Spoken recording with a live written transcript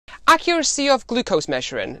Accuracy of glucose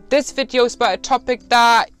measuring. This video is about a topic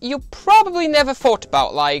that you probably never thought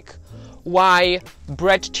about, like why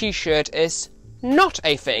bread t-shirt is not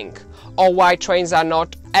a thing, or why trains are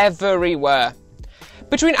not everywhere.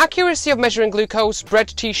 Between accuracy of measuring glucose, bread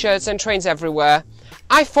t-shirts and trains everywhere,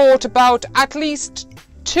 I thought about at least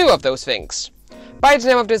two of those things. By the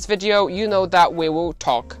name of this video, you know that we will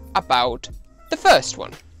talk about the first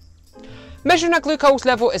one. Measuring a glucose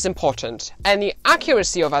level is important, and the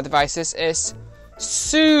accuracy of our devices is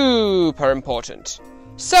super important.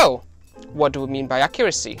 So, what do we mean by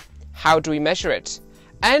accuracy? How do we measure it?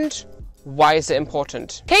 And why is it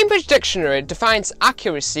important? Cambridge Dictionary defines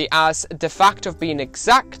accuracy as the fact of being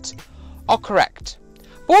exact or correct.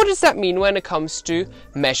 But what does that mean when it comes to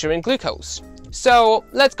measuring glucose? So,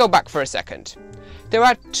 let's go back for a second. There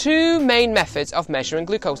are two main methods of measuring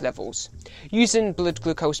glucose levels: using blood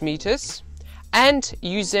glucose meters and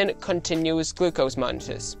using continuous glucose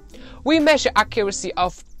monitors. We measure accuracy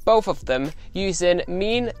of both of them using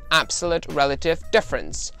mean absolute relative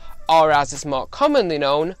difference, or as is more commonly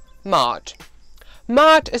known, MARD.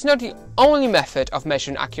 MARD is not the only method of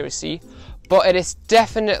measuring accuracy, but it is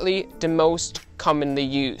definitely the most commonly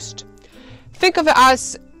used. Think of it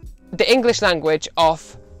as the English language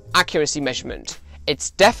of accuracy measurement.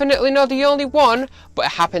 It's definitely not the only one, but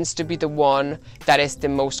it happens to be the one that is the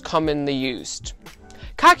most commonly used.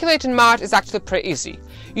 Calculating MARD is actually pretty easy.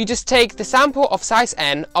 You just take the sample of size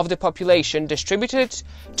n of the population distributed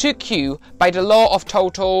to Q by the law of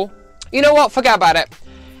total... You know what, forget about it.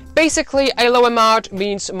 Basically, a lower MARD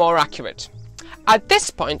means more accurate. At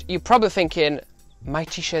this point, you're probably thinking, my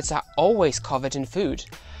t-shirts are always covered in food.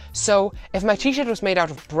 So if my t-shirt was made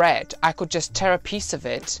out of bread, I could just tear a piece of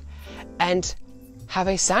it and have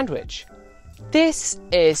a sandwich. This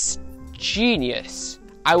is genius.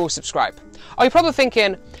 I will subscribe. Or you're probably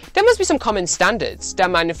thinking, there must be some common standards that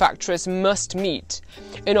manufacturers must meet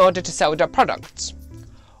in order to sell their products.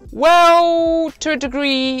 Well, to a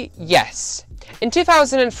degree, yes. In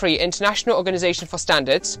 2003, International Organization for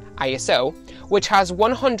Standards, ISO, which has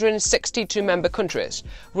 162 member countries,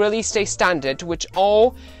 released a standard which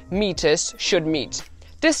all meters should meet.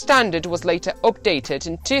 This standard was later updated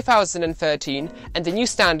in 2013, and the new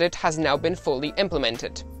standard has now been fully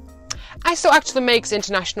implemented. ISO actually makes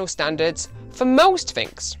international standards for most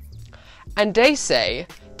things, and they say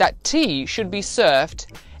that tea should be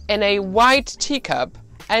served in a wide teacup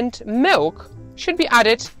and milk should be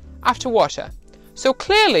added after water. So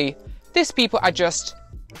clearly, these people are just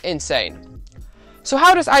insane. So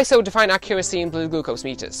how does ISO define accuracy in blood glucose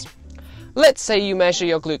meters? Let's say you measure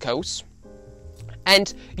your glucose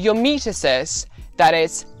and your meter says that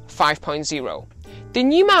it's 5.0. The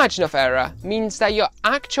new margin of error means that your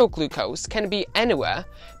actual glucose can be anywhere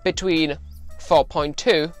between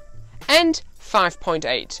 4.2 and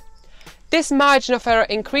 5.8. This margin of error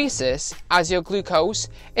increases as your glucose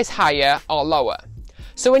is higher or lower.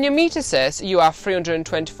 So when your meter says you are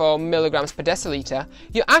 324 milligrams per deciliter,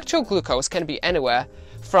 your actual glucose can be anywhere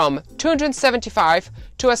from 275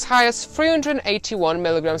 to as high as 381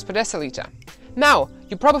 milligrams per deciliter. Now,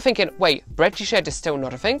 you're probably thinking, wait, bread t-shirt is still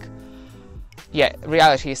not a thing? Yeah,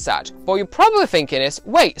 reality is sad. What you're probably thinking is,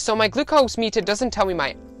 wait, so my glucose meter doesn't tell me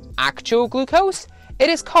my actual glucose? It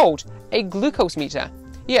is called a glucose meter.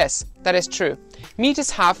 Yes, that is true. Meters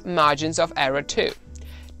have margins of error too.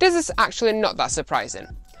 This is actually not that surprising.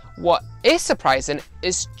 What is surprising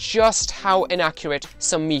is just how inaccurate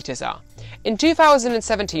some meters are. In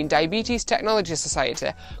 2017, Diabetes Technology Society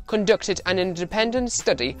conducted an independent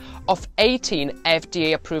study of 18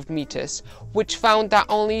 FDA-approved meters, which found that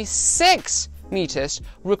only 6 meters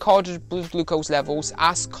recorded blood glucose levels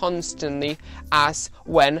as constantly as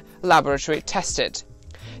when laboratory tested.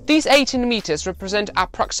 These 18 meters represent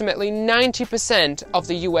approximately 90% of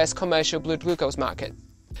the US commercial blood glucose market.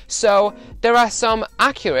 So there are some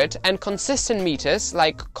accurate and consistent meters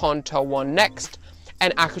like Contour One Next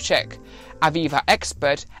and Accu-chek, Aviva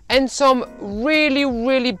Expert, and some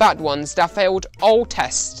really bad ones that failed all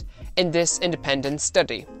tests in this independent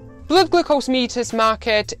study. Blood glucose meters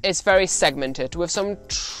market is very segmented, with some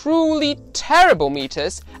truly terrible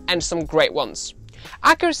meters and some great ones.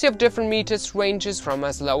 Accuracy of different meters ranges from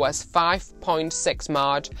as low as 5.6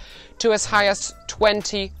 MARD to as high as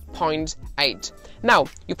 20.8. Now,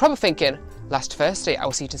 you're probably thinking, last Thursday I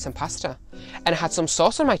was eating some pasta and I had some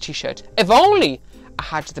sauce on my t-shirt. If only I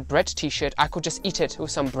had the bread t-shirt, I could just eat it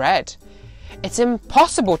with some bread. It's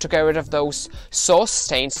impossible to get rid of those sauce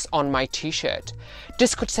stains on my t-shirt.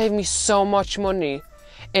 This could save me so much money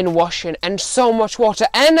in washing and so much water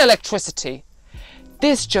and electricity.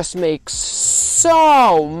 This just makes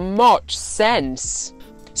so much sense.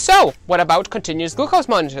 So, what about continuous glucose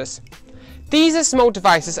monitors? These are small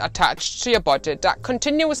devices attached to your body that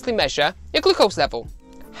continuously measure your glucose level.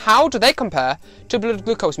 How do they compare to blood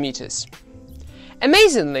glucose meters?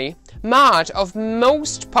 Amazingly, MARD of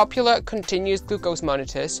most popular continuous glucose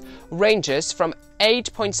monitors ranges from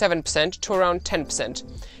 8.7% to around 10%.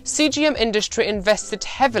 CGM industry invested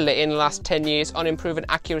heavily in the last 10 years on improving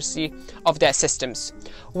accuracy of their systems,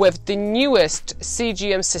 with the newest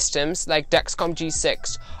CGM systems like Dexcom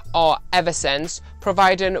G6 or Eversense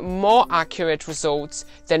providing more accurate results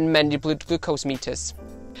than many blood glucose meters.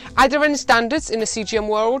 Are there any standards in the CGM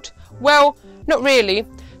world? Well, not really.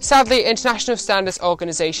 Sadly, International Standards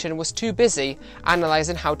Organization was too busy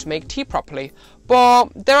analysing how to make tea properly, but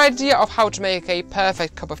their idea of how to make a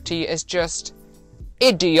perfect cup of tea is just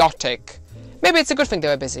idiotic. Maybe it's a good thing they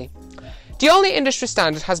were busy. The only industry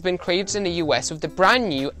standard has been created in the US with the brand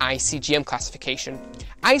new iCGM classification.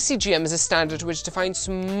 iCGM is a standard which defines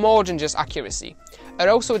more than just accuracy. It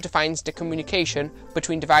also defines the communication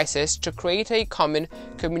between devices to create a common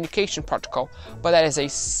communication protocol, but that is a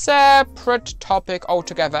separate topic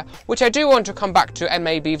altogether, which I do want to come back to and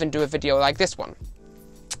maybe even do a video like this one.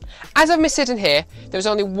 As of me sitting here, there is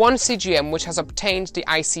only one CGM which has obtained the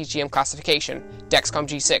iCGM classification, Dexcom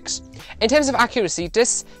G6. In terms of accuracy,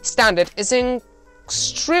 this standard is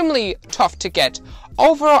extremely tough to get.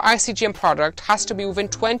 Overall iCGM product has to be within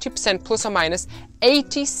 20% plus or minus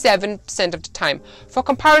 87% of the time. For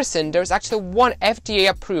comparison, there is actually one FDA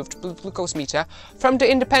approved blood glucose meter from the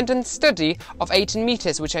independent study of 18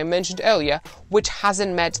 meters, which I mentioned earlier, which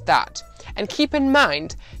hasn't met that. And keep in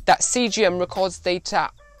mind that CGM records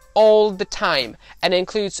data all the time and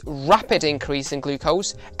includes rapid increase in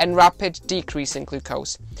glucose and rapid decrease in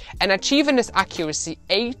glucose. And achieving this accuracy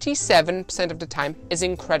 87% of the time is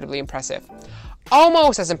incredibly impressive.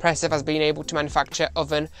 Almost as impressive as being able to manufacture an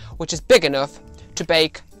oven which is big enough to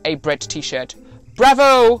bake a bread t-shirt.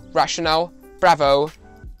 Bravo, Rational, bravo,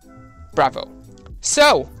 bravo.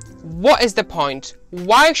 So, what is the point?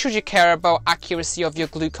 Why should you care about accuracy of your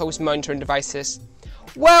glucose monitoring devices?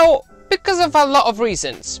 Well, because of a lot of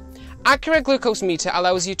reasons. Accurate glucose meter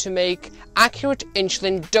allows you to make accurate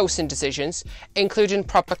insulin dosing decisions, including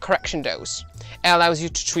proper correction dose. It allows you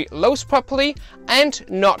to treat lows properly and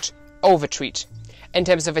not overtreat. In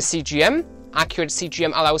terms of a CGM, accurate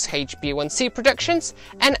CGM allows HbA1c predictions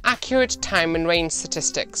and accurate time and range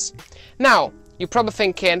statistics. Now, you're probably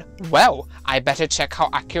thinking, well, I better check how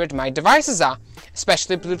accurate my devices are,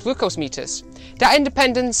 especially blood glucose meters. That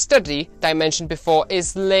independent study that I mentioned before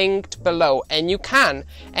is linked below, and you can,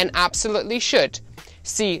 and absolutely should,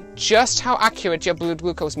 see just how accurate your blood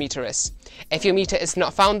glucose meter is. If your meter is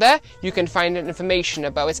not found there, you can find information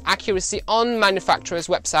about its accuracy on manufacturer's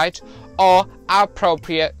website or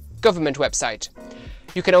appropriate government website.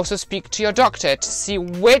 You can also speak to your doctor to see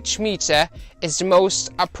which meter is the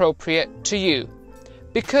most appropriate to you,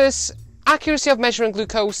 because accuracy of measuring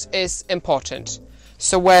glucose is important.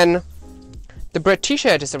 So when the bread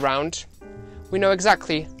t-shirt is around, we know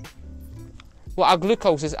exactly what our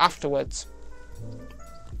glucose is afterwards.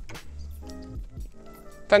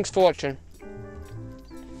 Thanks for watching.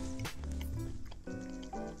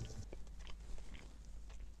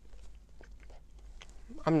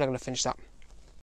 I'm not going to finish that.